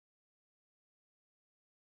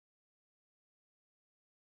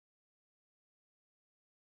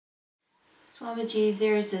Swamiji,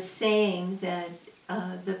 there's a saying that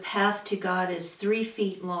the path to God is 3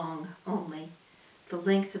 feet long only, the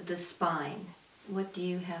length of the spine. What do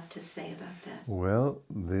you have to say about that? Well,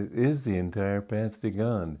 this is the entire path to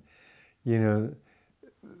God. You know,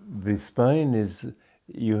 the spine is,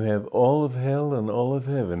 you have all of hell and all of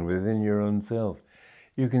heaven within your own self.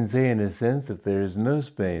 You can say in a sense that there is no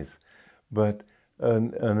space, but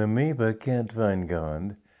an amoeba can't find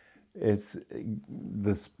God. It's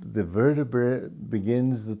the vertebra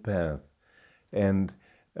begins the path, and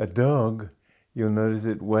a dog, you'll notice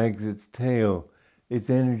it wags its tail, its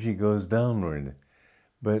energy goes downward.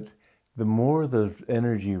 But the more the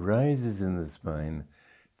energy rises in the spine,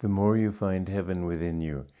 the more you find heaven within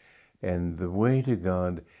you. And the way to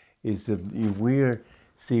God is that we're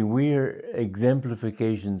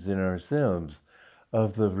exemplifications in ourselves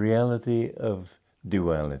of the reality of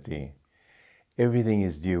duality. Everything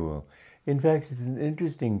is dual. In fact, it's an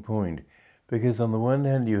interesting point, because on the one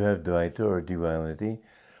hand you have Dvaita or duality,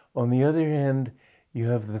 on the other hand you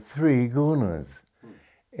have the 3 gunas.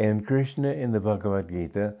 And Krishna in the Bhagavad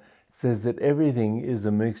Gita says that everything is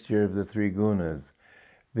a mixture of the 3 gunas.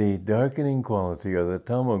 The darkening quality, or the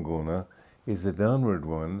tamaguna, is the downward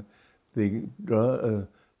one. The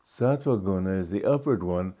sattva guna is the upward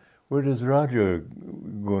one. Where does raja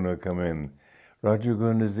guna come in? Raja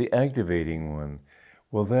guna is the activating one.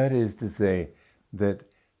 Well, that is to say that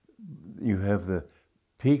you have the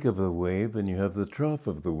peak of the wave and you have the trough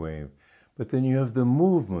of the wave, but then you have the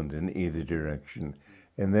movement in either direction,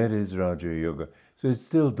 and that is Raja Yoga. So it's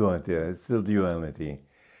still Dvaita, it's still duality.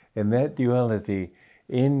 And that duality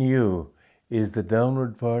in you is the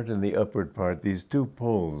downward part and the upward part, these 2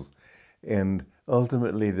 poles. And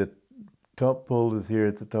ultimately the top pole is here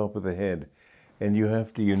at the top of the head, and you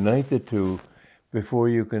have to unite the 2 before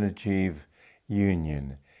you can achieve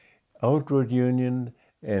union. Outward union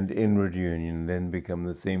and inward union then become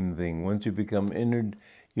the same thing. Once you become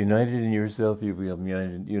united in yourself, you become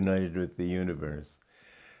united with the universe.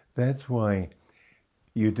 That's why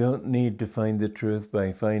you don't need to find the truth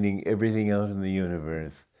by finding everything out in the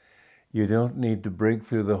universe. You don't need to break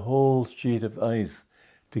through the whole sheet of ice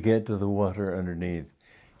to get to the water underneath.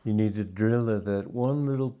 You need to drill at that one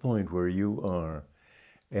little point where you are.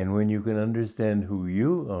 And when you can understand who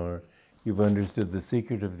you are, you've understood the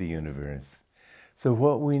secret of the universe. So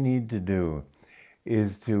what we need to do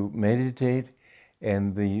is to meditate,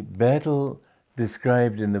 and the battle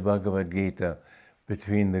described in the Bhagavad Gita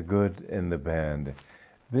between the good and the bad.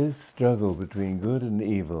 This struggle between good and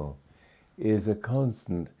evil is a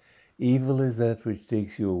constant. Evil is that which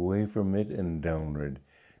takes you away from it and downward.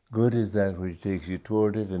 Good is that which takes you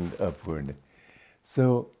toward it and upward.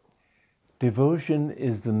 So devotion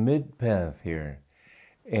is the mid-path here.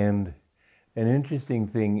 And an interesting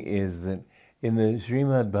thing is that in the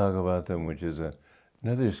Srimad Bhagavatam, which is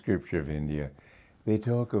another scripture of India, they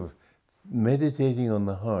talk of meditating on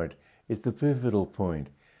the heart. It's the pivotal point.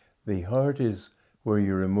 The heart is where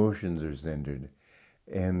your emotions are centered.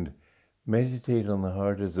 And meditate on the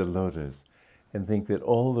heart as a lotus, and think that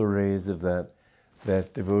all the rays of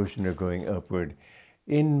that devotion are going upward.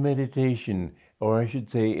 In meditation, or I should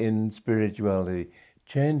say in spirituality,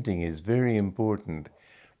 chanting is very important.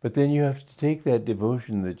 But then you have to take that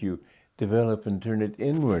devotion that you develop and turn it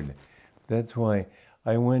inward. That's why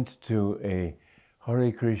I went to a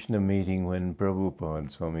Hare Krishna meeting when Prabhupada,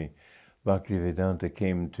 Swami Bhaktivedanta,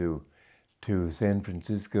 came to San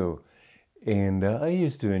Francisco. And I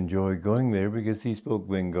used to enjoy going there because he spoke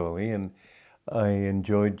Bengali, and I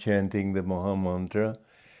enjoyed chanting the Maha Mantra.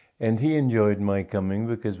 And he enjoyed my coming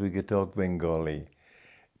because we could talk Bengali.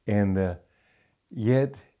 And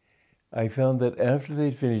yet I found that after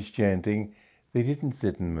they'd finished chanting, they didn't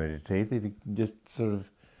sit and meditate. They just sort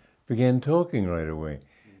of began talking right away.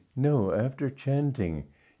 No, after chanting,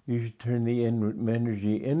 you should turn the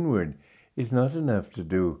energy inward. It's not enough to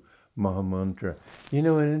do Maha Mantra. You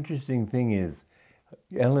know, an interesting thing is,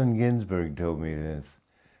 Allen Ginsberg told me this.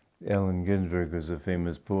 Allen Ginsberg was a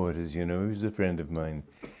famous poet, as you know. He was a friend of mine.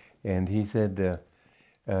 And he said,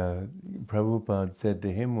 Prabhupada said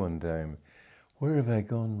to him one time, "Where have I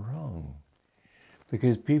gone wrong?"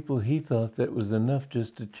 Because he thought that was enough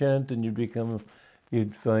just to chant and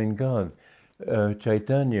you'd find God.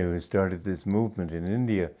 Chaitanya, who started this movement in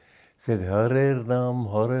India, said, Hare Ram,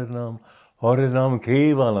 Hare Ram, Hare Ram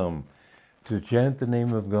Kevalam. To chant the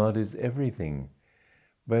name of God is everything.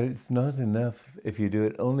 But it's not enough if you do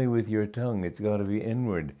it only with your tongue. It's got to be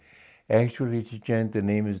inward. Actually, to chant the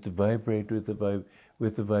name is to vibrate with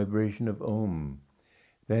the vibration of Om.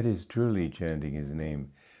 That is truly chanting his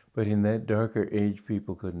name. But in that darker age,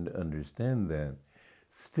 people couldn't understand that.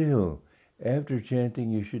 Still, After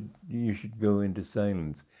chanting, you should go into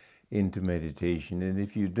silence, into meditation, and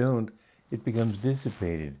if you don't, it becomes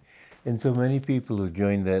dissipated. And so many people who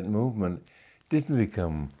joined that movement didn't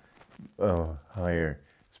become higher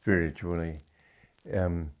spiritually.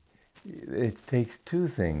 It takes two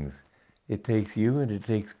things. It takes you and it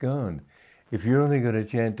takes God. If you're only going to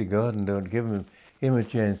chant to God and don't give him a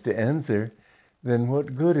chance to answer, then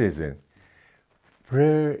what good is it?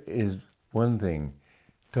 Prayer is one thing,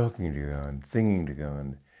 talking to God, singing to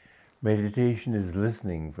God. Meditation is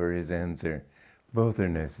listening for his answer. Both are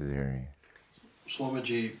necessary.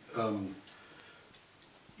 Swamiji,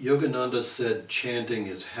 Yogananda said chanting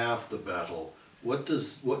is half the battle. What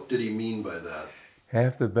did he mean by that?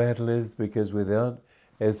 Half the battle is because without,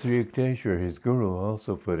 as Sri Yukteswar, his guru,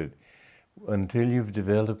 also put it, until you've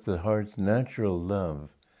developed the heart's natural love,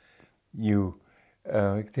 you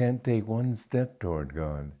can't take one step toward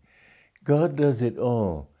God. God does it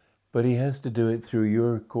all, but he has to do it through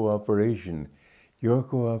your cooperation. Your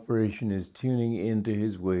cooperation is tuning into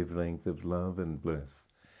his wavelength of love and bliss,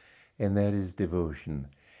 and that is devotion.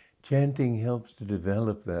 Chanting helps to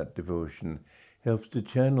develop that devotion, helps to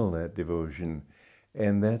channel that devotion,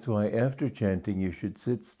 and that's why after chanting you should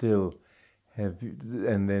sit still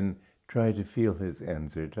and then try to feel his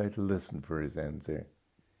answer, try to listen for his answer.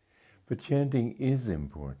 But chanting is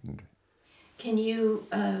important. Can you,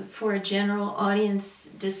 for a general audience,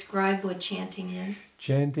 describe what chanting is?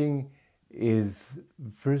 Chanting is,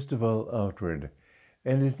 first of all, outward.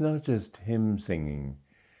 And it's not just hymn singing.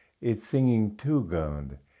 It's singing to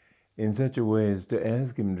God in such a way as to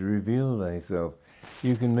ask him to reveal thyself.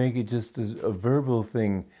 You can make it just as a verbal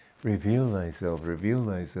thing, reveal thyself, reveal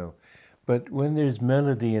thyself. But when there's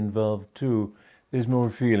melody involved too, there's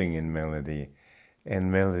more feeling in melody.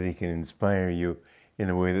 And melody can inspire you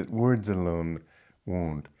in a way that words alone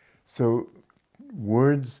won't. So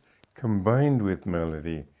words combined with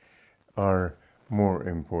melody are more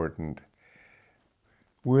important.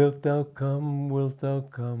 Wilt thou come,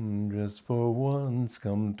 just for once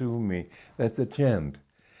come to me. That's a chant.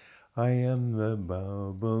 I am the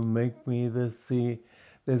bubble, make me the sea.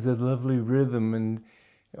 There's a lovely rhythm, and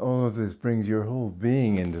all of this brings your whole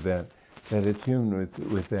being into that attune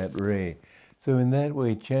with that ray. So in that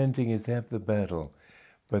way, chanting is half the battle.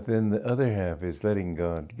 But then the other half is letting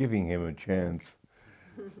God, giving him a chance.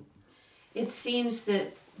 It seems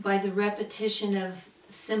that by the repetition of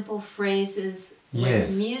simple phrases Yes.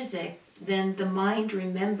 with music, then the mind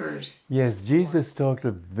remembers. Yes, Jesus talked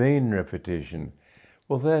of vain repetition.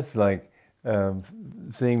 Well, that's like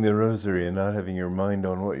saying the rosary and not having your mind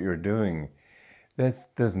on what you're doing. That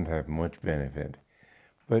doesn't have much benefit.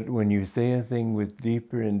 But when you say a thing with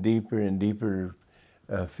deeper and deeper and deeper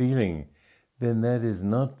feeling, then that is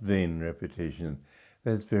not vain repetition.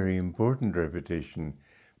 That's very important repetition,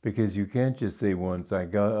 because you can't just say once, I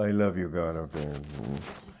love you, God, okay.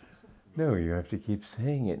 No, you have to keep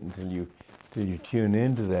saying it until you tune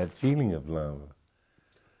into that feeling of love.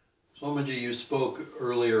 Swamiji, you spoke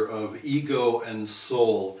earlier of ego and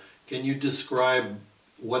soul. Can you describe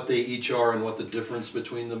what they each are and what the difference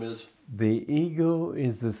between them is? The ego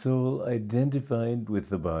is the soul identified with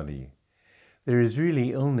the body. There is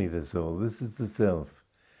really only the soul. This is the self.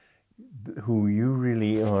 Who you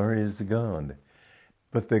really are is God.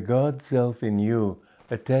 But the God self in you,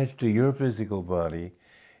 attached to your physical body,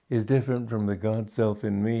 is different from the God self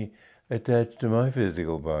in me, attached to my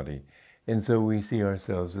physical body. And so we see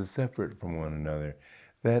ourselves as separate from one another.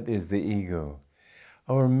 That is the ego.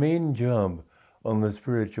 Our main job on the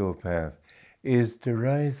spiritual path is to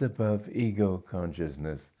rise above ego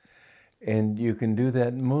consciousness. And you can do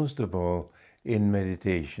that most of all in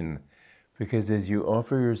meditation, because as you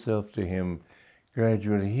offer yourself to him,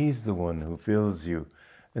 gradually he's the one who fills you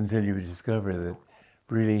until you discover that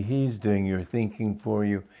really he's doing your thinking for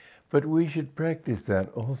you. But we should practice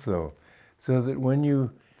that also, so that when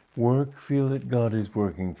you work, feel that God is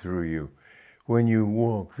working through you. When you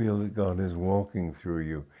walk, feel that God is walking through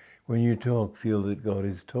you. When you talk, feel that God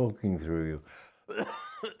is talking through you.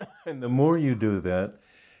 And the more you do that,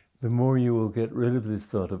 the more you will get rid of this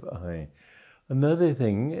thought of I. Another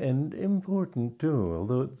thing, and important too,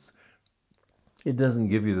 although it doesn't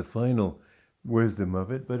give you the final wisdom of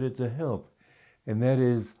it, but it's a help. And that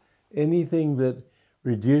is anything that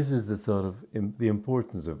reduces the thought of the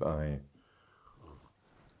importance of I.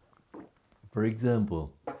 For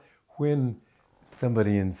example, when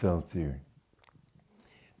somebody insults you,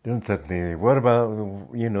 don't suddenly, what about,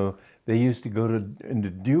 they used to go into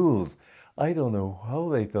duels. I don't know how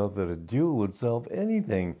they thought that a duel would solve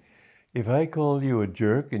anything. If I call you a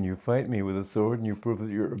jerk and you fight me with a sword and you prove that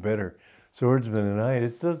you're a better swordsman than I,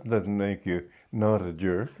 it doesn't make you not a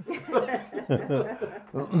jerk.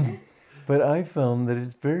 But I found that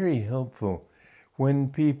it's very helpful when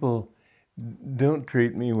people don't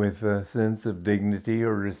treat me with a sense of dignity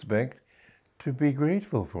or respect to be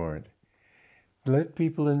grateful for it. Let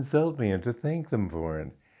people insult me and to thank them for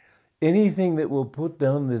it. Anything that will put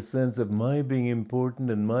down this sense of my being important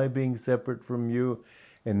and my being separate from you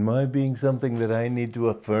and my being something that I need to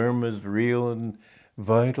affirm as real and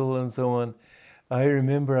vital and so on. I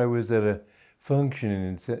remember I was at a function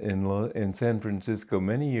in San Francisco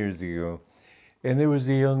many years ago, and there was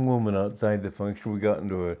a young woman outside the function. We got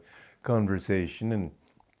into a conversation, and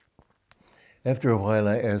after a while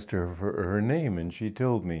I asked her for her name, and she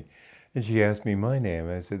told me. And she asked me my name.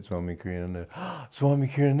 I said, Swami Kriyananda. Swami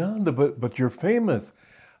Kriyananda, but you're famous.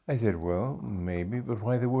 I said, well, maybe, but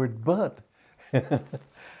why the word but?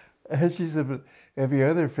 And she said, but every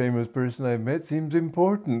other famous person I've met seems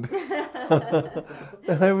important.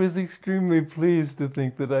 And I was extremely pleased to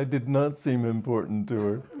think that I did not seem important to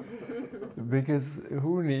her. Because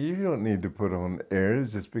you don't need to put on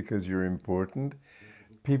airs just because you're important.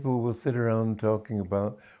 People will sit around talking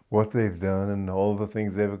about what they've done and all the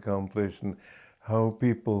things they've accomplished and how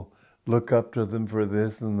people look up to them for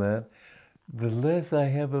this and that. The less I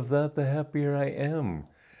have of that, the happier I am.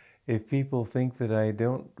 If people think that I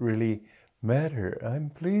don't really matter, I'm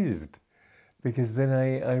pleased. Because then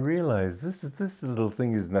I realize this little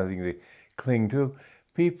thing is nothing to cling to.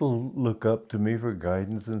 People look up to me for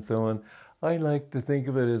guidance and so on. I like to think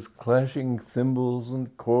of it as clashing cymbals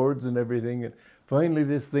and chords and everything. And finally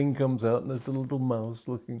this thing comes out and it's a little mouse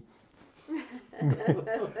looking.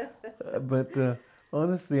 But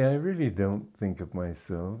honestly, I really don't think of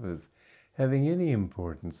myself as having any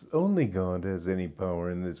importance. Only God has any power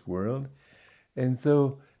in this world. And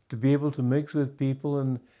so to be able to mix with people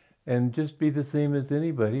and just be the same as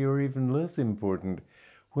anybody or even less important.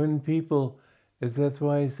 When people, that's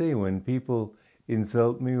why I say, when people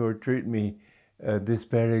insult me or treat me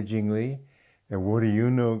disparagingly, and what do you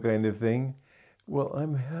know kind of thing, well,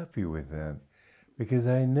 I'm happy with that because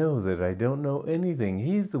I know that I don't know anything.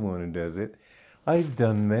 He's the one who does it. I've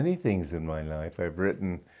done many things in my life. I've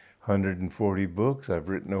written 140 books. I've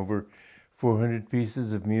written over 400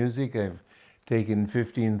 pieces of music. I've taken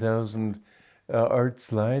 15,000 art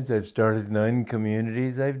slides. I've started 9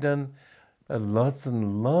 communities. I've done lots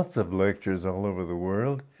and lots of lectures all over the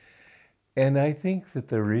world. And I think that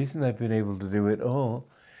the reason I've been able to do it all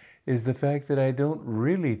is the fact that I don't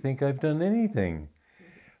really think I've done anything.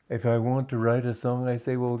 If I want to write a song, I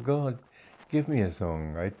say, well, God, give me a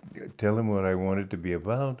song. I tell him what I want it to be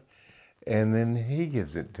about, and then he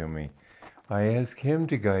gives it to me. I ask him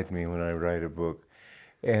to guide me when I write a book.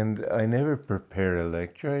 And I never prepare a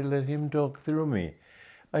lecture. I let him talk through me.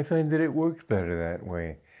 I find that it works better that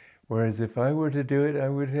way. Whereas if I were to do it, I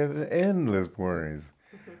would have endless worries.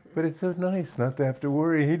 But it's so nice not to have to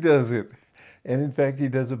worry. He does it. And in fact, he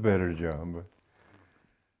does a better job.